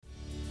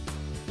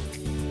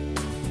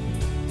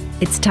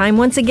It's time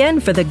once again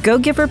for the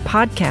Go-Giver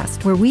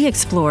podcast, where we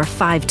explore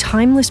 5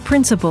 timeless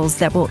principles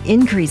that will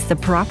increase the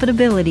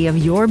profitability of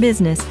your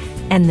business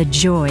and the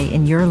joy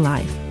in your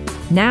life.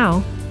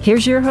 Now,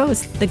 here's your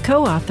host, the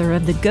co-author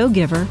of the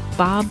Go-Giver,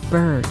 Bob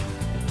Burg.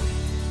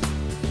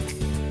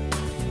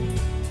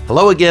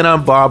 Hello again,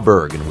 I'm Bob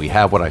Burg, and we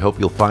have what I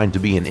hope you'll find to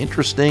be an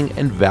interesting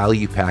and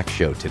value-packed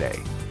show today.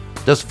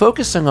 Does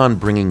focusing on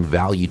bringing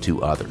value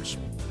to others,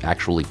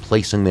 actually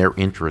placing their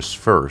interests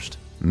first,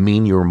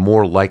 mean you're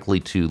more likely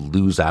to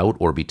lose out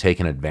or be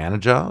taken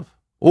advantage of,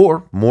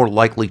 or more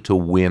likely to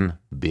win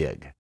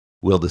big?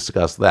 We'll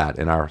discuss that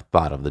in our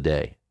thought of the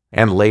day.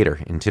 And later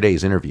in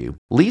today's interview,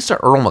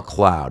 Earle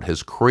McLeod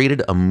has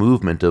created a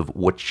movement of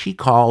what she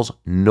calls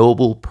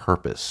noble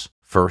purpose,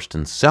 first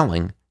in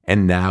selling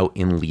and now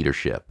in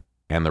leadership.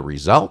 And the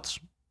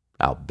results?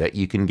 I'll bet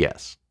you can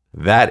guess.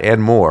 That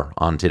and more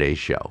on today's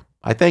show.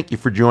 I thank you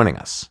for joining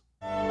us.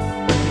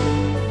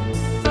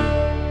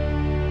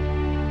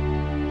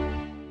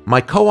 My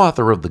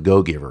co-author of The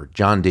Go-Giver,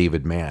 John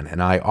David Mann,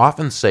 and I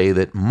often say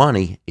that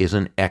money is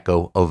an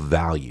echo of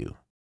value.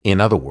 In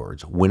other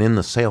words, when in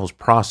the sales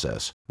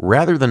process,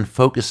 rather than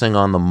focusing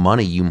on the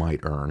money you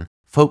might earn,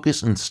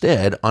 focus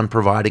instead on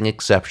providing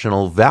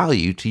exceptional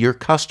value to your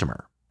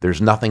customer. There's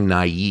nothing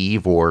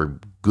naive or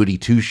goody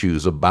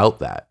two-shoes about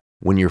that.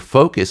 When your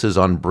focus is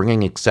on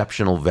bringing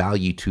exceptional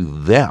value to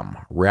them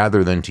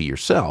rather than to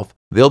yourself,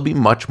 they'll be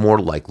much more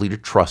likely to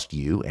trust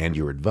you and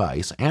your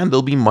advice, and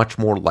they'll be much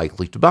more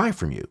likely to buy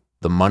from you.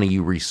 The money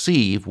you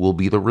receive will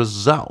be the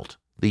result,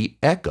 the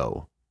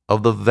echo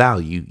of the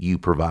value you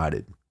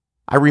provided.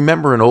 I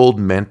remember an old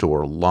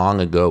mentor long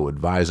ago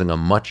advising a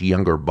much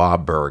younger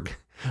Bob Burg.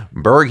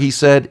 Burg, he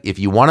said, if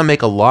you want to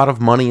make a lot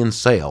of money in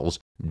sales,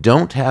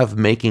 don't have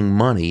making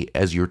money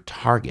as your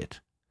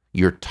target.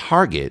 Your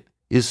target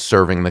is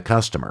serving the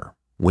customer.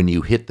 When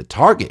you hit the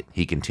target,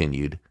 he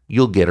continued,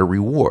 you'll get a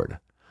reward.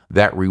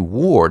 That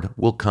reward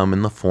will come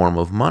in the form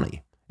of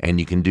money, and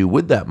you can do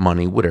with that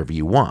money whatever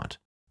you want.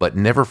 But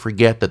never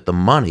forget that the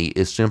money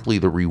is simply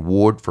the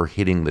reward for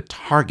hitting the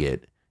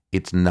target.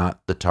 It's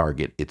not the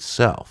target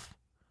itself.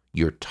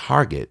 Your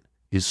target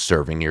is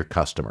serving your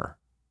customer.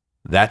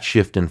 That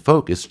shift in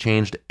focus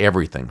changed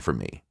everything for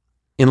me.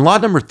 In law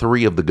number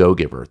 3 of the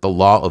Go-Giver, the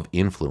law of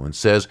influence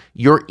says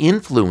your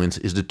influence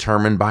is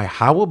determined by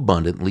how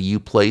abundantly you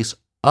place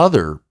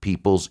other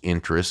people's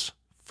interests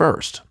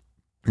first.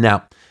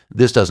 Now,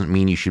 this doesn't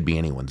mean you should be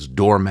anyone's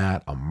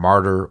doormat, a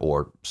martyr,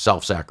 or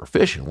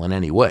self-sacrificial in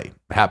any way.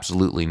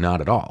 Absolutely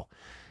not at all.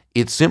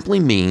 It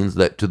simply means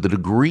that to the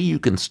degree you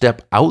can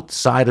step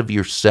outside of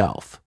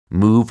yourself,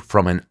 move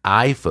from an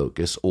I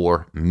focus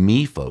or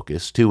me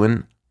focus to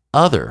an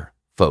other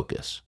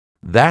focus.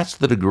 That's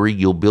the degree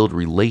you'll build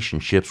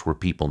relationships where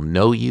people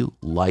know you,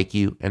 like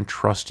you, and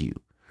trust you.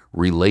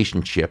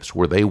 Relationships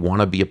where they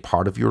want to be a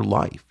part of your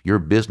life, your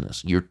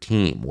business, your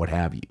team, what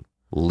have you.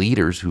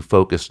 Leaders who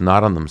focus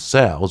not on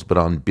themselves, but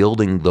on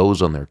building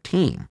those on their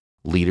team.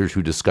 Leaders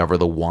who discover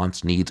the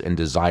wants, needs, and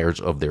desires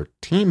of their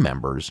team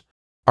members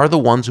are the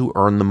ones who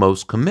earn the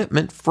most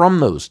commitment from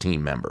those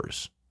team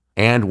members.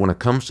 And when it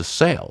comes to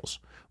sales,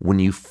 when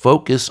you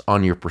focus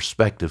on your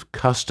prospective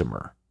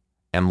customer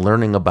and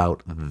learning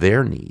about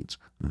their needs,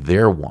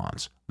 their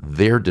wants,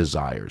 their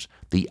desires,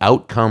 the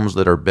outcomes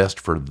that are best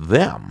for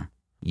them,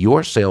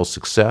 your sales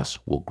success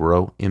will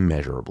grow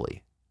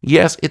immeasurably.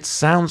 Yes, it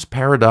sounds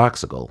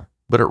paradoxical,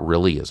 but it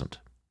really isn't.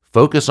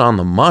 Focus on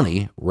the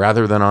money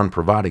rather than on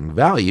providing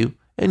value,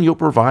 and you'll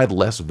provide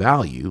less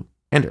value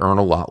and earn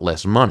a lot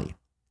less money.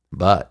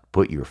 But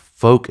put your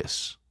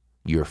focus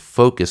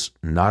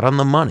not on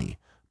the money,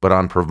 but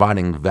on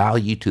providing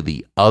value to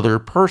the other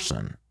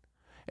person,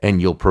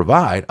 and you'll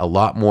provide a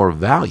lot more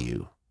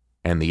value,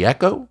 and the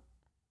echo?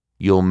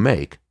 You'll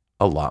make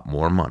a lot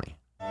more money.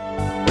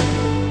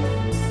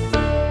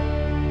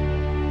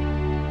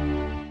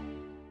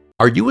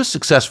 Are you a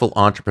successful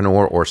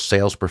entrepreneur or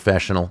sales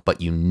professional,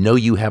 but you know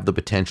you have the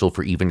potential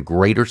for even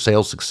greater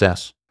sales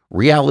success?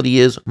 Reality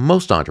is,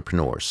 most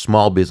entrepreneurs,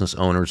 small business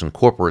owners, and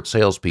corporate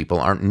salespeople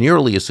aren't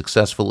nearly as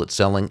successful at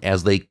selling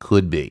as they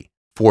could be.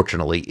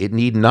 Fortunately, it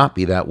need not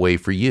be that way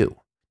for you.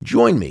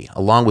 Join me,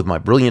 along with my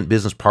brilliant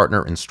business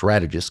partner and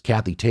strategist,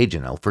 Kathy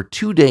Tajanel, for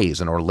 2 days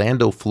in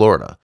Orlando,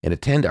 Florida, and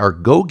attend our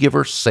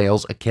Go-Giver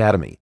Sales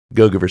Academy.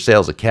 Go-Giver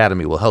Sales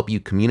Academy will help you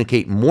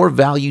communicate more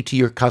value to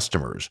your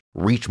customers,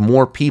 reach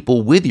more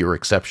people with your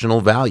exceptional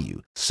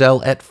value,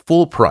 sell at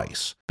full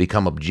price,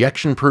 become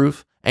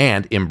objection-proof,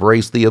 and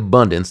embrace the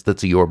abundance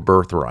that's your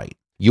birthright.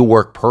 You'll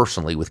work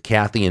personally with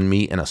Kathy and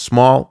me in a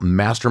small,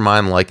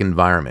 mastermind-like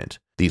environment.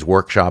 These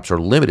workshops are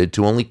limited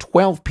to only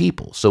 12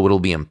 people, so it'll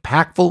be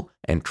impactful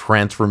and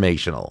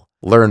transformational.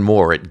 Learn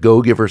more at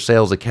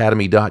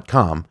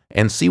GoGiverSalesAcademy.com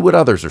and see what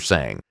others are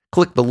saying.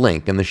 Click the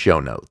link in the show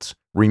notes.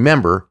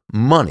 Remember,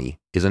 money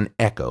is an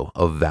echo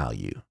of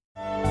value.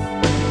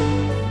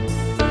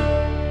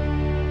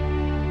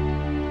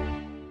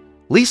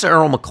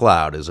 Earle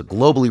McLeod is a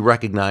globally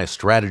recognized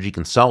strategy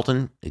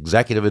consultant,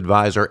 executive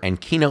advisor, and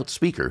keynote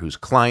speaker whose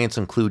clients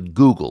include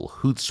Google,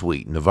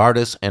 Hootsuite,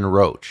 Novartis, and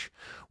Roche.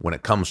 When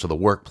it comes to the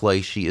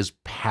workplace, she is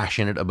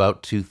passionate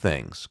about two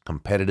things: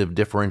 competitive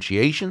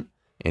differentiation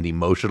and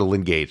emotional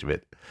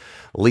engagement.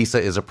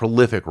 Lisa is a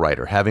prolific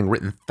writer, having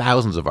written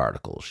thousands of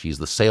articles. She's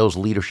the sales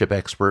leadership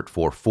expert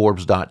for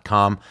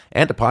Forbes.com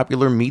and a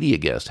popular media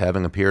guest,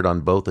 having appeared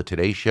on both the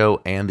Today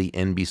Show and the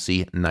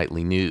NBC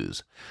Nightly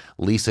News.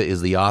 Lisa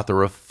is the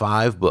author of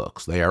 5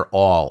 books. They are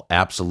all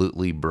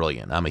absolutely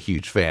brilliant. I'm a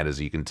huge fan, as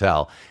you can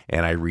tell,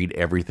 and I read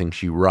everything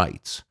she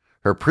writes.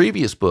 Her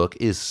previous book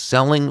is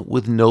Selling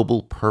with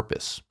Noble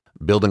Purpose.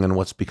 Building on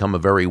what's become a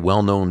very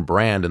well-known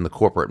brand in the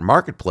corporate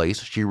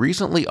marketplace, she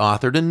recently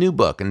authored a new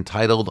book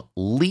entitled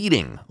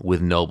Leading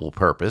with Noble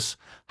Purpose: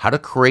 How to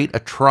Create a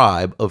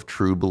Tribe of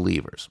True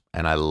Believers.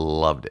 And I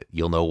loved it.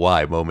 You'll know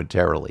why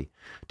momentarily.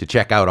 To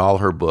check out all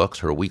her books,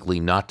 her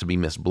weekly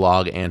not-to-be-missed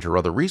blog, and her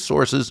other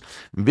resources,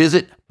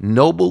 visit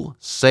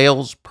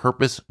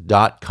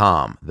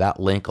noblesalespurpose.com. That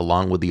link,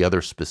 along with the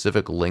other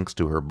specific links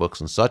to her books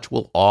and such,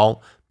 will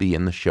all be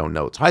in the show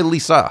notes. Hi,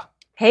 Lisa.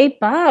 Hey,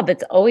 Bob,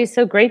 it's always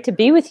so great to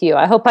be with you.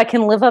 I hope I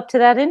can live up to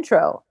that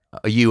intro.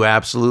 You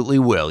absolutely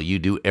will. You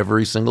do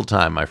every single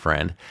time, my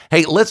friend.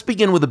 Hey, let's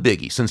begin with a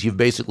biggie, since you've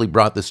basically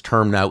brought this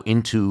term now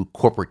into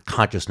corporate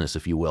consciousness,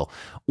 if you will.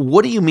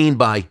 What do you mean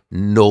by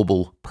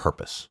noble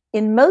purpose?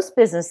 In most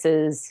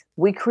businesses,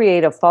 we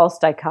create a false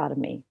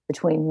dichotomy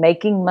between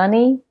making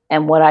money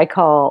and what I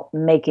call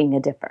making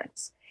a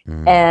difference.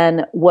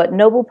 And what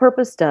noble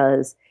purpose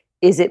does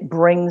is it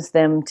brings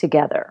them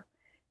together.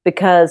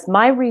 Because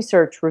my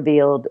research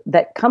revealed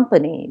that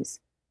companies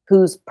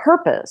whose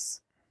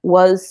purpose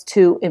was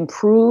to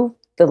improve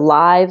the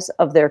lives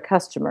of their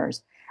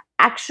customers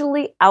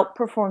actually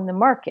outperform the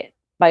market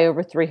by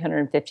over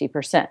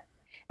 350%.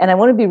 And I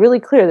want to be really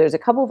clear, there's a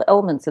couple of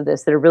elements of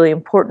this that are really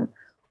important.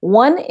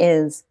 One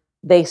is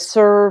they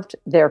served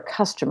their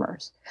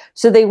customers.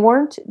 So they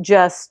weren't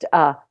just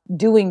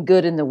doing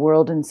good in the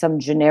world in some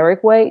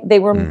generic way. They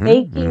were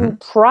making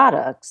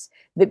products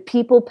that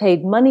people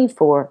paid money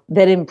for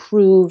that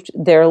improved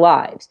their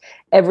lives.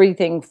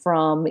 Everything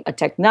from a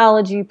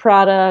technology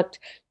product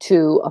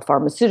to a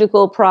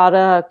pharmaceutical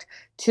product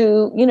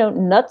to,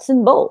 nuts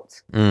and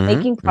bolts,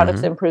 making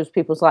products that improves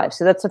people's lives.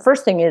 So that's the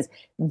first thing is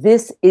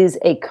this is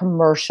a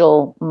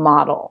commercial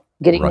model,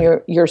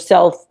 getting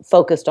yourself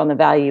focused on the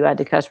value you add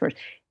to customers.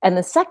 And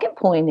the second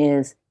point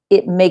is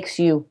it makes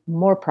you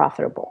more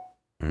profitable,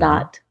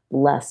 not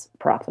less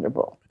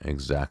profitable.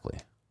 Exactly.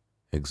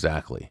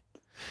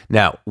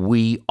 Now,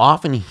 we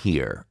often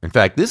hear, in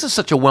fact, this is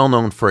such a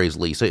well-known phrase,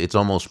 Lisa, it's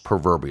almost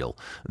proverbial,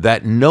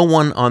 that no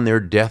one on their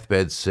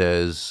deathbed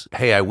says,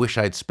 hey, I wish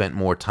I'd spent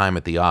more time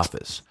at the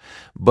office.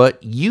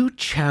 But you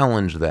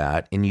challenge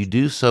that, and you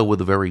do so with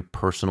a very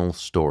personal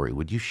story.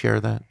 Would you share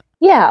that?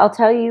 Yeah, I'll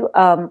tell you,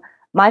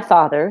 my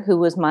father, who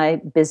was my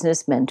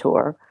business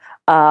mentor,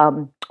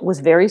 was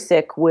very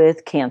sick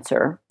with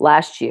cancer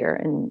last year,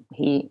 and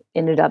he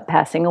ended up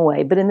passing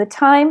away. But in the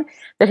time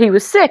that he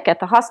was sick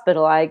at the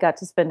hospital, I got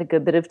to spend a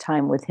good bit of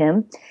time with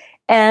him.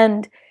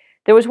 And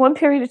there was one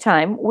period of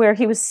time where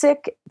he was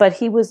sick, but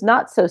he was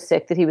not so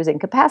sick that he was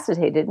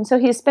incapacitated. And so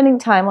he was spending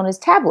time on his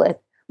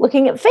tablet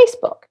looking at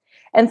Facebook.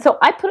 And so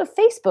I put a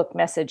Facebook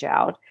message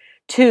out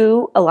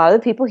to a lot of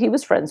the people he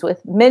was friends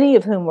with, many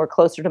of whom were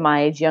closer to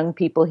my age, young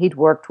people he'd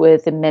worked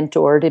with and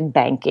mentored in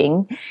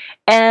banking.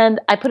 And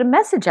I put a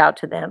message out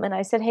to them and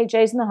I said, hey,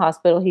 Jay's in the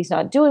hospital. He's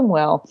not doing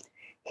well.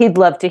 He'd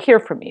love to hear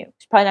from you.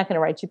 He's probably not going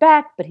to write you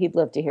back, but he'd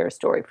love to hear a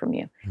story from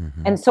you.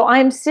 And so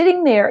I'm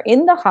sitting there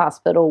in the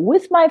hospital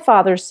with my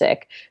father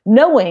sick,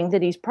 knowing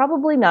that he's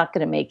probably not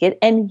going to make it.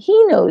 And he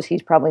knows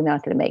he's probably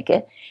not going to make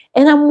it.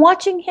 And I'm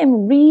watching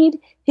him read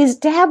his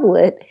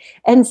tablet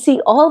and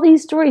see all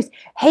these stories.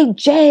 Hey,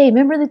 Jay,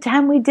 remember the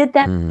time we did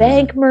that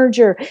bank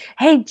merger?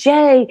 Hey,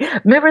 Jay,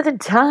 remember the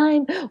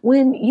time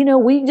when,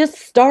 we just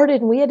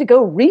started and we had to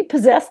go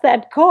repossess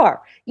that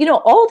car?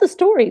 All the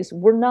stories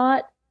were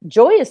not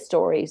joyous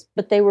stories,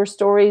 but they were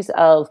stories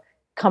of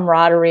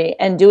camaraderie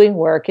and doing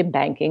work in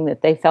banking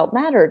that they felt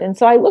mattered. And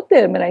so I looked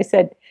at him and I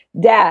said,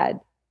 Dad,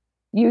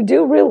 you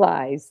do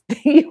realize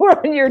you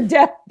are on your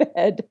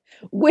deathbed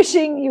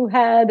wishing you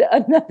had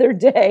another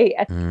day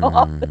at the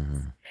office.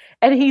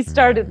 And he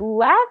started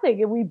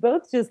laughing and we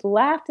both just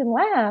laughed and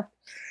laughed.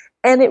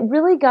 And it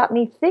really got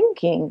me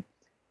thinking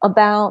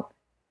about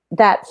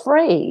that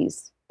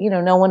phrase,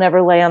 no one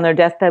ever lay on their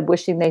deathbed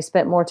wishing they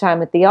spent more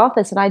time at the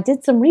office. And I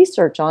did some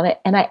research on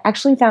it and I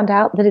actually found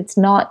out that it's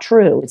not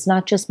true. It's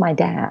not just my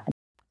dad.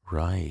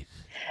 Right.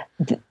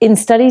 In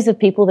studies of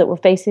people that were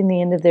facing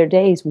the end of their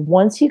days,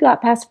 once you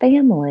got past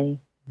family,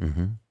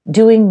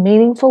 doing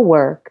meaningful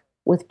work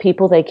with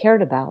people they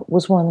cared about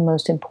was one of the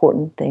most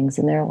important things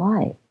in their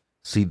life.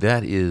 See,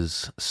 that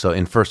is so.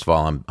 And first of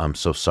all, I'm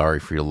so sorry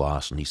for your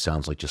loss. And he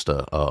sounds like just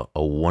a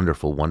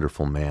wonderful,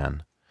 wonderful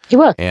man. He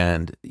was.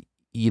 And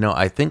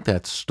I think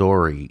that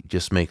story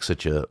just makes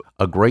such a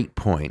great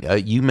point.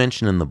 You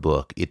mentioned in the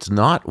book, it's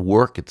not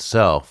work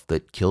itself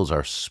that kills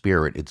our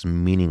spirit, it's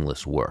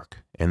meaningless work.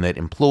 and that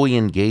employee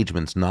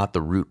engagement's not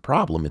the root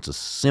problem, it's a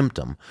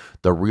symptom.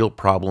 The real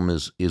problem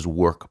is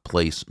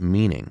workplace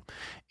meaning.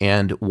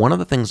 And one of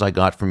the things I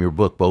got from your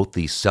book, both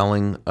the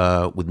Selling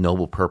with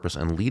Noble Purpose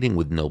and Leading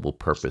with Noble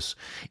Purpose,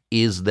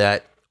 is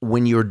that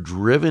when you're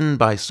driven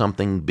by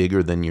something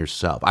bigger than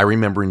yourself, I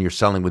remember in your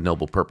Selling with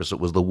Noble Purpose, it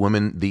was the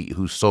woman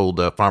who sold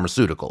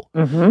pharmaceutical,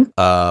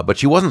 but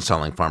she wasn't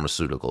selling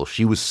pharmaceutical.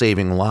 She was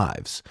saving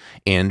lives.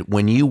 And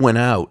when you went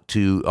out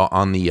to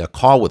on the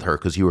call with her,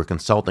 because you were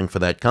consulting for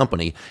that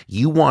company,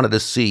 you wanted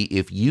to see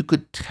if you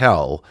could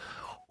tell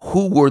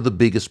who were the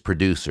biggest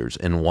producers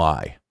and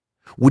why.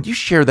 Would you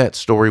share that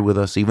story with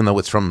us, even though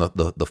it's from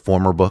the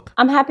former book?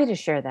 I'm happy to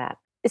share that.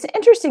 It's an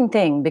interesting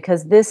thing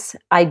because this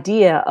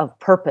idea of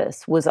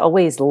purpose was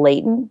always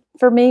latent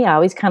for me. I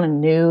always kind of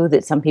knew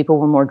that some people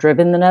were more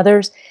driven than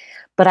others,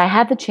 but I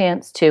had the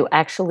chance to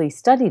actually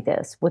study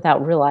this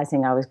without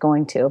realizing I was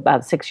going to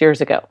about 6 years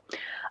ago.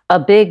 A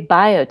big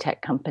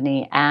biotech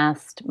company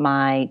asked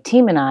my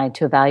team and I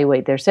to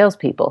evaluate their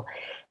salespeople.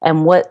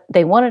 And what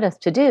they wanted us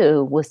to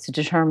do was to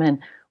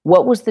determine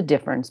what was the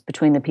difference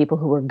between the people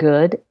who were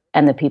good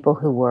and the people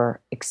who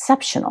were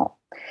exceptional.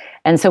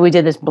 And so we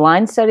did this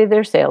blind study of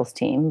their sales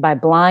team. By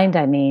blind,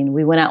 I mean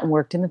we went out and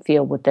worked in the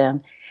field with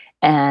them.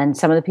 And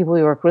some of the people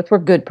we worked with were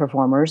good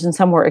performers and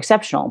some were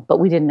exceptional, but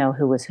we didn't know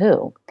who was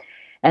who.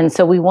 And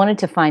so we wanted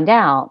to find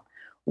out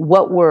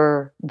what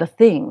were the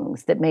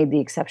things that made the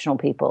exceptional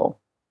people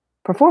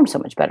perform so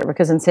much better,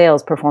 because in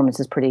sales, performance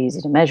is pretty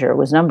easy to measure. It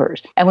was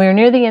numbers. And we were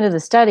near the end of the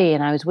study,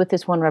 and I was with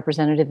this one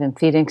representative in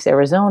Phoenix,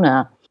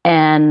 Arizona,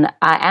 and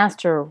I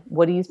asked her,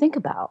 what do you think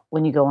about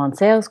when you go on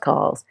sales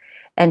calls?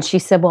 And she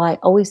said, well, I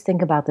always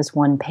think about this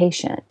one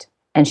patient.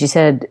 And she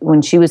said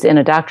when she was in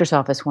a doctor's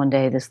office one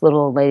day, this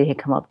little old lady had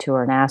come up to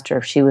her and asked her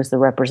if she was the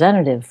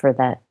representative for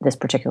this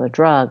particular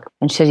drug.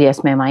 And she said,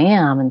 yes, ma'am, I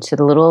am. And so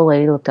the little old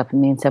lady looked up at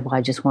me and said, well,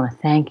 I just want to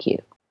thank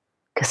you.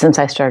 Because since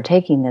I started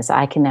taking this,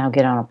 I can now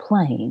get on a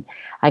plane.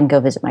 I can go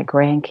visit my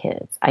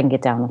grandkids. I can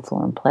get down on the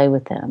floor and play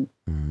with them.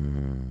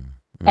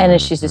 And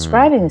as she's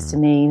describing this to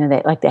me,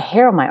 like the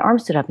hair on my arm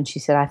stood up, and she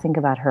said, I think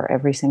about her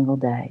every single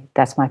day.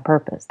 That's my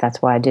purpose.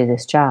 That's why I do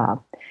this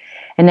job.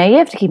 And now you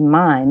have to keep in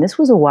mind, this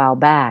was a while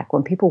back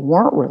when people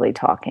weren't really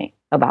talking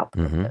about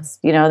purpose.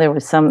 There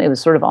was it was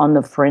sort of on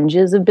the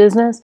fringes of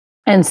business.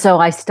 And so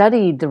I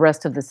studied the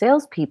rest of the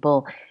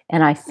salespeople,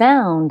 and I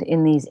found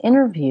in these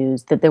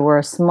interviews that there were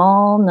a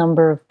small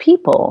number of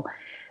people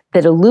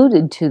that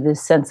alluded to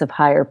this sense of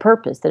higher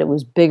purpose, that it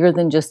was bigger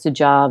than just a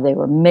job. They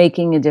were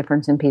making a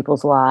difference in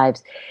people's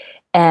lives.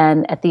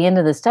 And at the end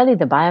of the study,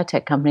 the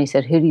biotech company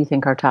said, who do you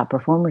think our top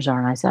performers are?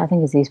 And I said, I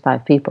think it's these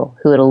 5 people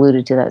who had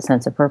alluded to that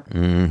sense of purpose.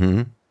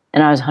 And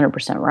I was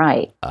 100%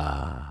 right.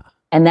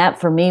 And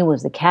that for me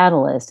was the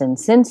catalyst. And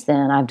since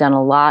then, I've done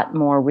a lot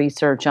more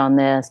research on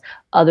this.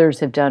 Others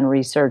have done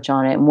research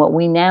on it. And what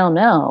we now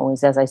know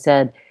is, as I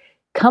said,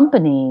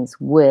 companies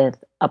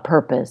with a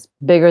purpose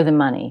bigger than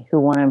money, who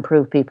want to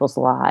improve people's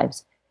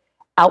lives,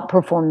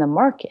 outperform the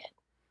market.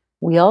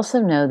 We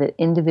also know that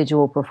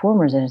individual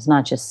performers, and it's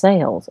not just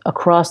sales,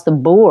 across the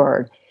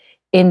board,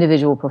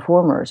 individual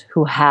performers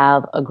who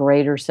have a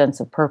greater sense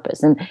of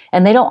purpose.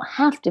 And they don't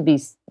have to be,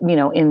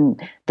 in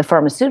the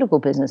pharmaceutical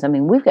business. I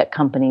mean, we've got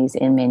companies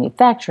in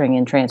manufacturing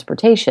and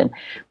transportation,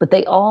 but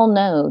they all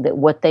know that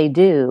what they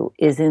do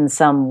is in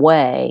some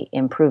way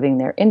improving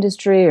their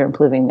industry or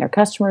improving their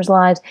customers'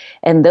 lives.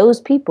 And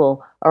those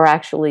people are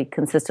actually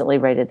consistently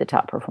rated the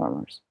top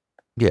performers.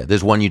 Yeah,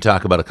 there's one you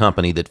talk about, a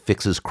company that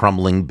fixes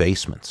crumbling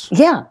basements.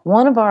 Yeah,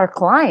 one of our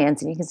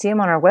clients, and you can see them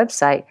on our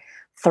website,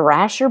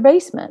 Thrasher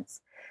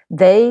Basements.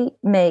 They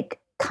make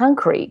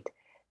concrete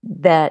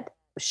that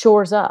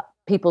shores up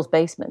people's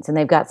basements, and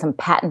they've got some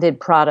patented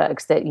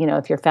products that,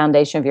 if your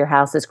foundation of your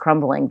house is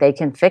crumbling, they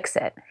can fix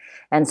it.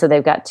 And so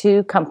they've got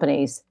 2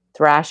 companies,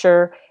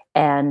 Thrasher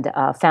and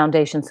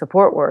Foundation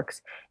Support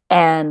Works,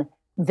 and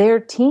their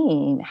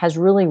team has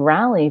really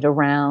rallied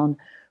around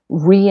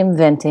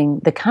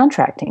reinventing the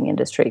contracting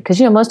industry. Because,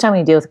 most time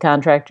when you deal with a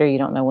contractor, you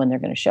don't know when they're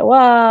going to show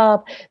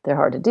up. They're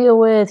hard to deal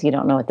with. You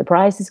don't know what the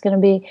price is going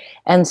to be.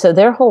 And so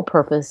their whole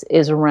purpose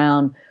is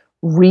around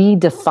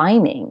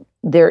redefining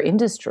their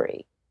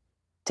industry,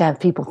 to have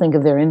people think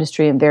of their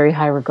industry in very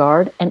high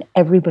regard, and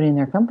everybody in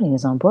their company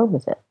is on board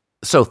with it.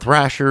 So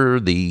Thrasher,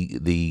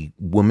 the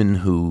woman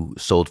who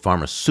sold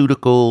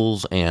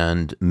pharmaceuticals,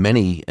 and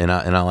many, and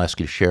I'll ask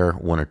you to share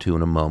one or two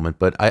in a moment,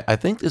 but I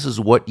think this is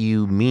what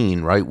you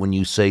mean, right, when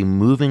you say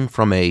moving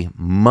from a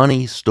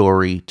money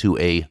story to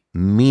a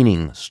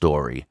meaning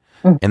story.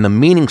 And the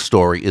meaning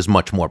story is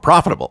much more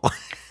profitable.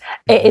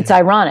 It's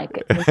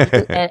ironic.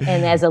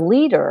 And as a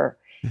leader,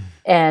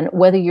 and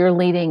whether you're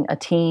leading a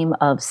team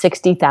of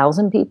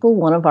 60,000 people,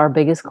 one of our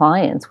biggest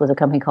clients was a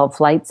company called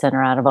Flight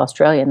Center out of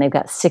Australia, and they've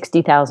got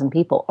 60,000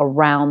 people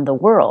around the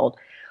world,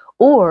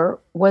 or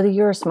whether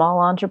you're a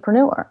small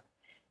entrepreneur,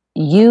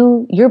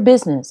 your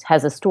business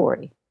has a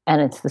story,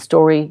 and it's the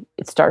story.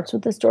 It starts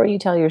with the story you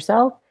tell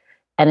yourself,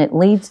 and it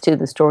leads to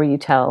the story you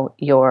tell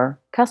your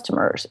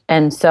customers.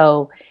 And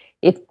so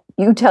if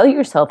you tell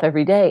yourself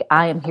every day,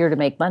 I am here to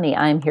make money,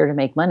 I am here to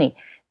make money,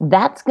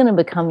 that's going to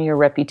become your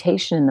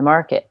reputation in the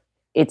market.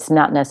 It's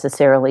not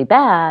necessarily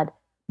bad,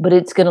 but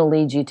it's going to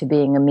lead you to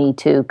being a Me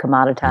Too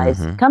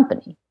commoditized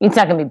company. It's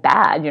not going to be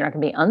bad. You're not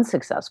going to be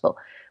unsuccessful,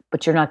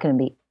 but you're not going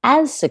to be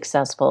as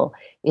successful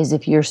as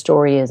if your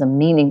story is a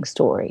meaning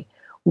story,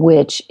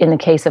 which in the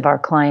case of our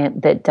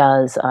client that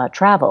does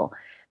travel,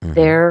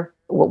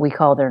 what we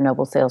call their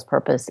noble sales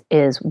purpose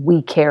is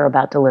we care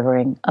about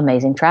delivering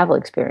amazing travel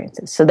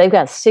experiences. So they've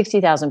got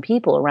 60,000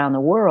 people around the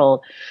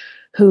world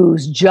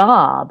whose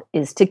job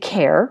is to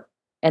care,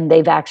 and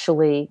they've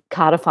actually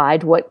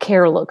codified what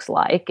care looks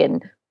like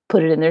and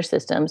put it in their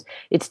systems.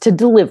 It's to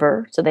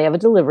deliver, so they have a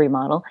delivery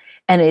model,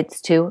 and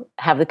it's to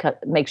have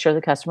make sure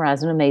the customer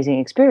has an amazing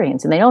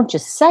experience. And they don't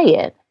just say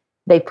it;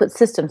 they put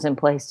systems in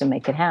place to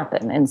make it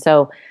happen. And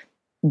so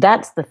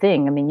that's the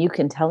thing. I mean, you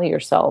can tell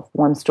yourself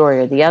one story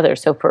or the other.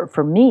 So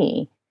for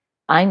me,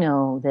 I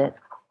know that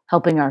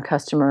helping our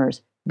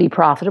customers be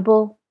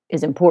profitable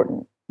is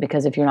important,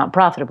 because if you're not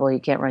profitable, you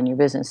can't run your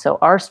business. So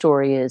our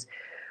story is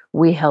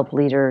we help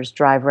leaders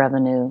drive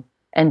revenue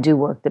and do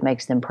work that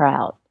makes them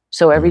proud.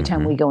 So every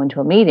time we go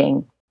into a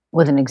meeting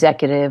with an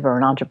executive or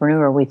an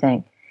entrepreneur, we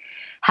think,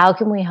 how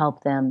can we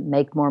help them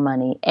make more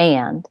money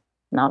and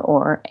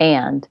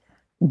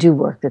do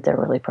work that they're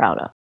really proud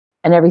of?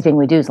 And everything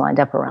we do is lined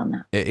up around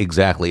that.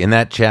 Exactly. In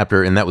that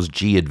chapter, and that was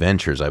G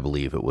Adventures, I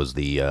believe it was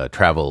the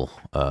travel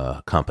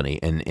company,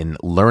 and in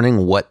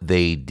learning what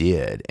they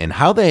did and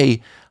how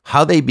they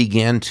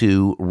began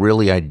to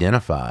really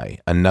identify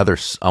another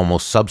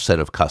almost subset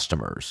of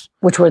customers,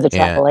 which were the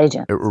travel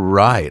agents.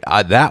 Right.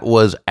 That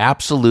was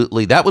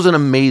an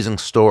amazing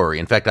story.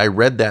 In fact, I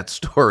read that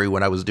story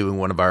when I was doing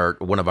one of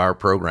our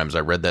programs. I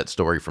read that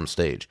story from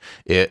stage.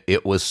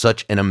 It was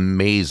such an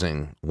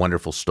amazing,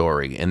 wonderful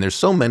story. And there's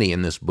so many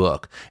in this book.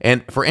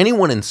 And for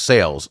anyone in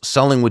sales,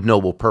 selling with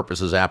noble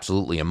purpose is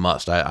absolutely a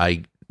must.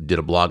 I did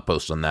a blog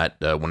post on that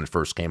when it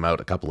first came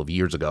out a couple of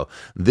years ago.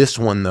 This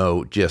one,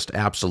 though, just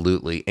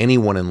absolutely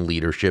anyone in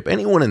leadership,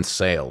 anyone in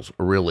sales,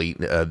 really,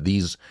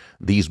 these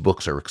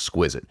books are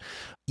exquisite.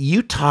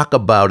 You talk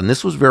about, and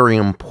this was very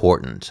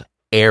important,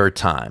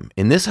 airtime.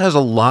 And this has a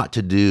lot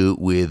to do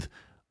with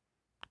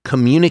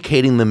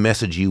communicating the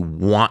message you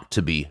want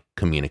to be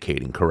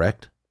communicating,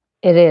 correct?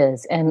 It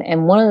is.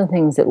 And one of the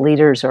things that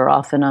leaders are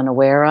often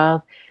unaware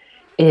of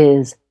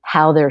is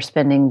how they're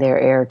spending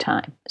their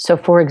airtime. So,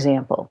 for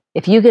example,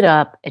 if you get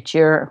up at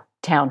your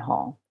town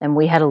hall, and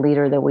we had a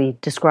leader that we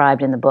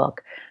described in the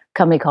book, a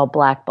company called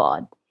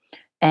McLeod,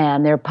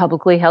 and they're a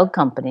publicly held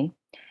company,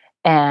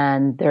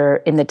 and they're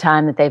in the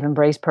time that they've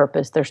embraced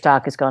purpose, their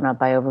stock has gone up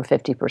by over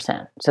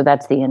 50%. So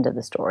that's the end of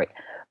the story.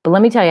 But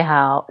let me tell you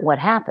what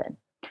happened.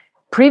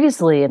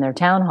 Previously in their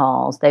town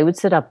halls, they would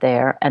sit up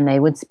there and they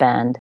would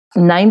spend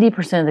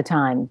 90% of the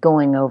time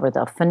going over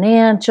the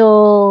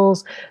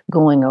financials,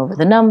 going over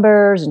the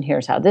numbers, and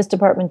here's how this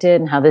department did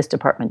and how this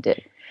department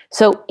did.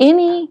 So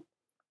any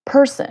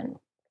person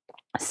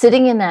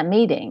sitting in that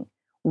meeting,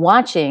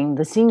 watching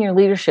the senior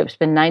leadership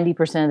spend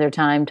 90% of their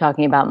time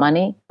talking about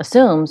money,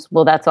 assumes,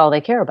 well, that's all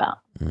they care about.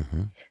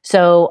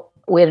 So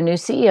we had a new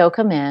CEO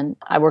come in.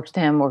 I worked with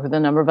him, worked with a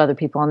number of other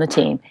people on the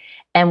team.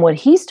 And what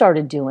he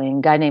started doing,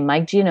 a guy named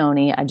Mike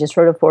Giannone, I just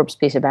wrote a Forbes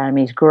piece about him.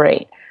 He's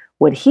great.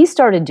 What he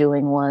started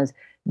doing was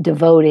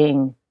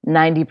devoting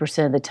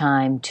 90% of the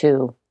time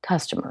to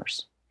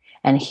customers.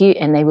 And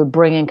they would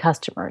bring in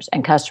customers,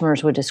 and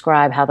customers would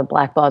describe how the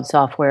McLeod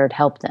software had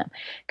helped them.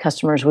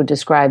 Customers would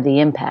describe the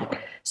impact.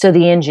 So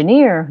the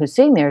engineer who's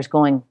sitting there is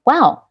going,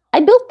 wow, I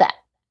built that.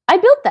 I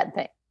built that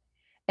thing.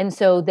 And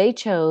so they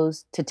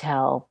chose to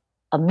tell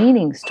a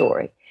meaning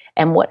story.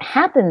 And what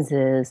happens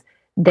is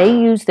they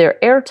use their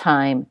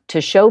airtime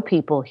to show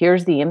people,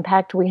 here's the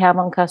impact we have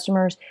on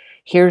customers.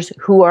 Here's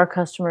who our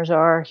customers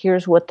are.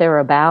 Here's what they're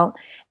about.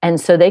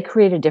 And so they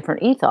create a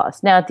different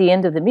ethos. Now, at the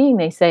end of the meeting,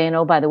 they say, and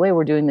oh, by the way,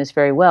 we're doing this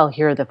very well.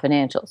 Here are the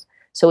financials.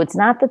 So it's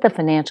not that the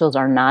financials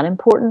are not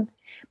important,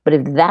 but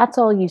if that's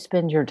all you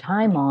spend your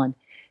time on,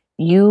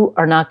 you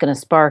are not going to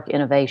spark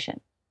innovation,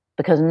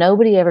 because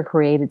nobody ever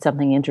created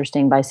something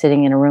interesting by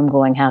sitting in a room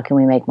going, how can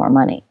we make more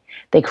money?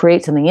 They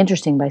create something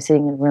interesting by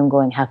sitting in a room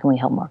going, how can we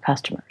help more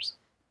customers?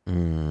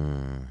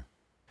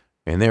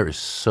 And there is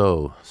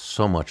so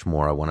much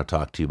more I want to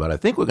talk to you about. I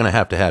think we're going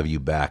to have you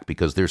back,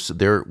 because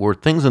there were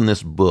things in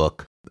this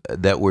book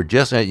that were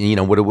just,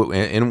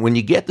 and when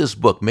you get this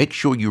book, make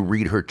sure you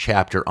read her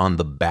chapter on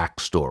the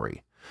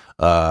backstory.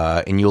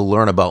 And you'll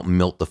learn about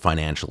Milt, the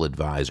financial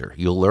advisor.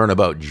 You'll learn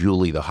about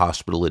Julie, the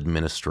hospital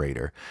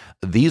administrator.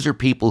 These are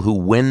people who,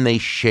 when they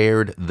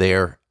shared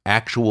their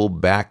actual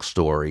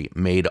backstory,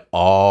 made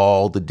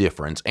all the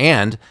difference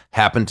and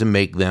happened to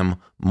make them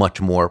much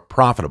more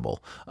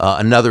profitable.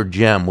 Another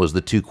gem was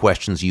the 2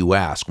 questions you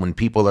ask when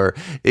people are,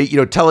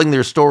 telling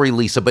their story,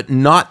 Lisa, but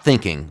not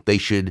thinking they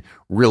should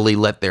really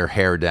let their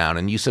hair down.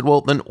 And you said, well,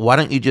 then why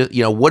don't you just,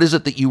 what is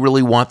it that you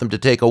really want them to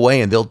take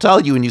away? And they'll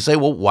tell you, and you say,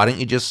 well, why don't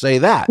you just say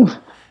that?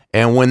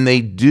 And when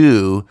they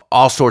do,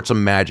 all sorts of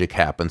magic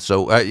happens.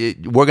 So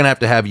we're going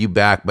to have you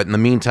back. But in the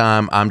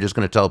meantime, I'm just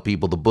going to tell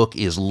people the book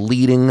is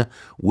Leading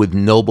with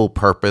Noble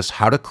Purpose,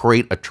 How to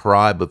Create a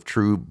Tribe of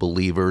True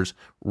Believers.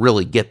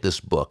 Really get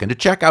this book. And to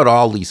check out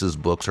all Lisa's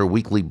books, her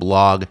weekly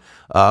blog,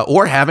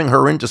 or having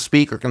her in to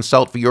speak or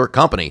consult for your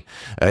company.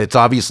 It's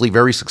obviously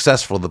very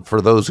successful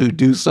for those who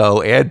do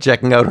so. And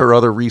checking out her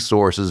other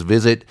resources,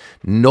 visit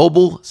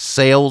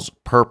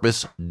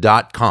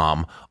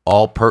noblesalespurpose.com.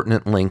 All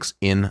pertinent links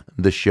in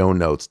the show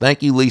notes.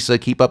 Thank you, Lisa.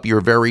 Keep up your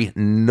very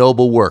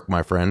noble work,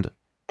 my friend.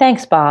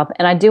 Thanks, Bob.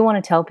 And I do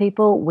want to tell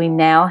people we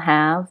now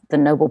have the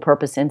Noble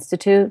Purpose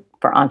Institute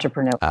for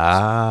Entrepreneurs. Which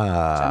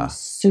I'm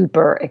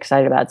super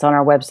excited about. It's on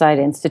our website,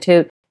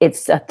 Institute.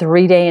 It's a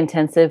 3-day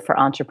intensive for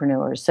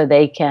entrepreneurs so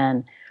they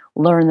can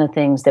learn the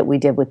things that we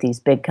did with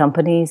these big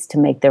companies to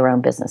make their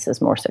own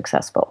businesses more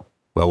successful.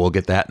 Well, we'll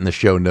get that in the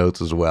show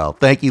notes as well.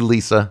 Thank you,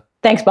 Lisa.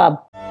 Thanks,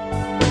 Bob.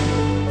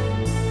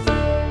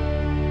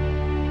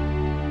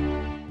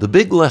 The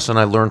big lesson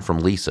I learned from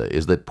Lisa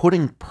is that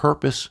putting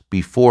purpose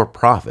before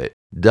profit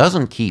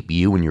doesn't keep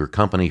you and your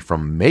company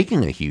from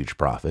making a huge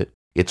profit.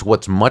 It's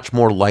what's much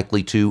more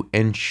likely to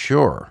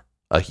ensure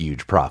a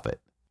huge profit.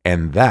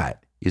 And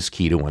that is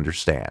key to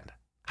understand.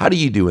 How do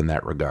you do in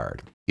that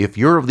regard? If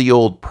you're of the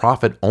old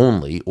profit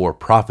only or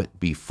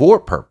profit before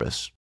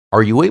purpose,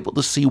 are you able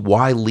to see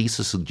why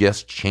Lisa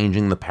suggests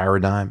changing the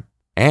paradigm?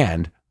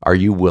 And are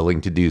you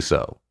willing to do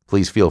so?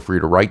 Please feel free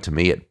to write to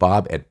me at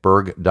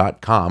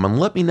bob@berg.com and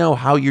let me know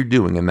how you're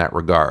doing in that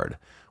regard.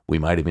 We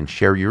might even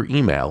share your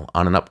email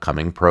on an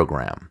upcoming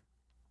program.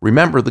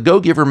 Remember, the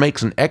Go-Giver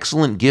makes an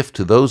excellent gift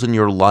to those in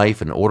your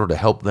life in order to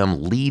help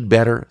them lead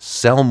better,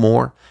 sell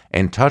more,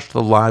 and touch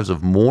the lives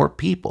of more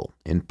people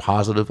in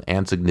positive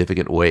and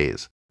significant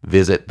ways.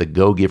 Visit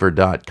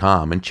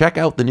thegogiver.com and check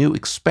out the new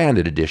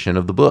expanded edition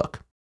of the book.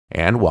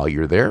 And while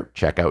you're there,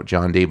 check out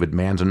John David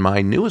Mann's and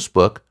my newest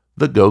book,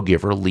 The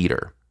Go-Giver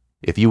Leader.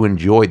 If you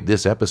enjoyed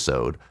this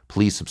episode,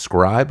 please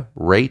subscribe,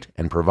 rate,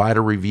 and provide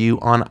a review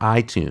on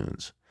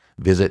iTunes.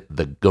 Visit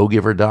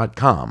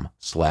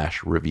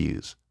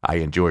thegogiver.com/reviews. I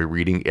enjoy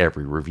reading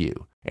every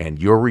review, and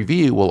your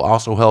review will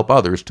also help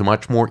others to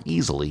much more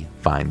easily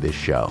find this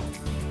show.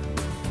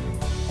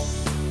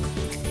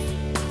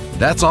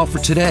 That's all for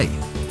today.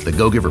 The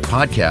Go-Giver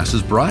podcast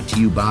is brought to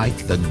you by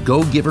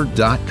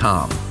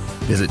thegogiver.com.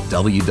 Visit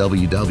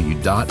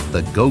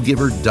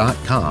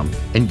www.thegogiver.com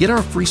and get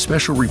our free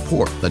special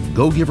report, The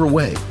Go-Giver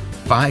Way,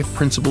 5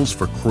 Principles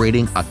for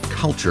Creating a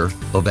Culture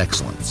of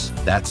Excellence.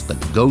 That's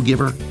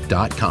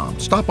thegogiver.com.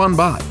 Stop on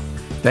by.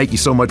 Thank you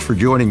so much for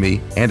joining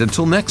me, and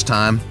until next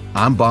time,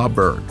 I'm Bob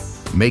Berg.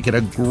 Make it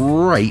a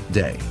great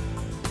day.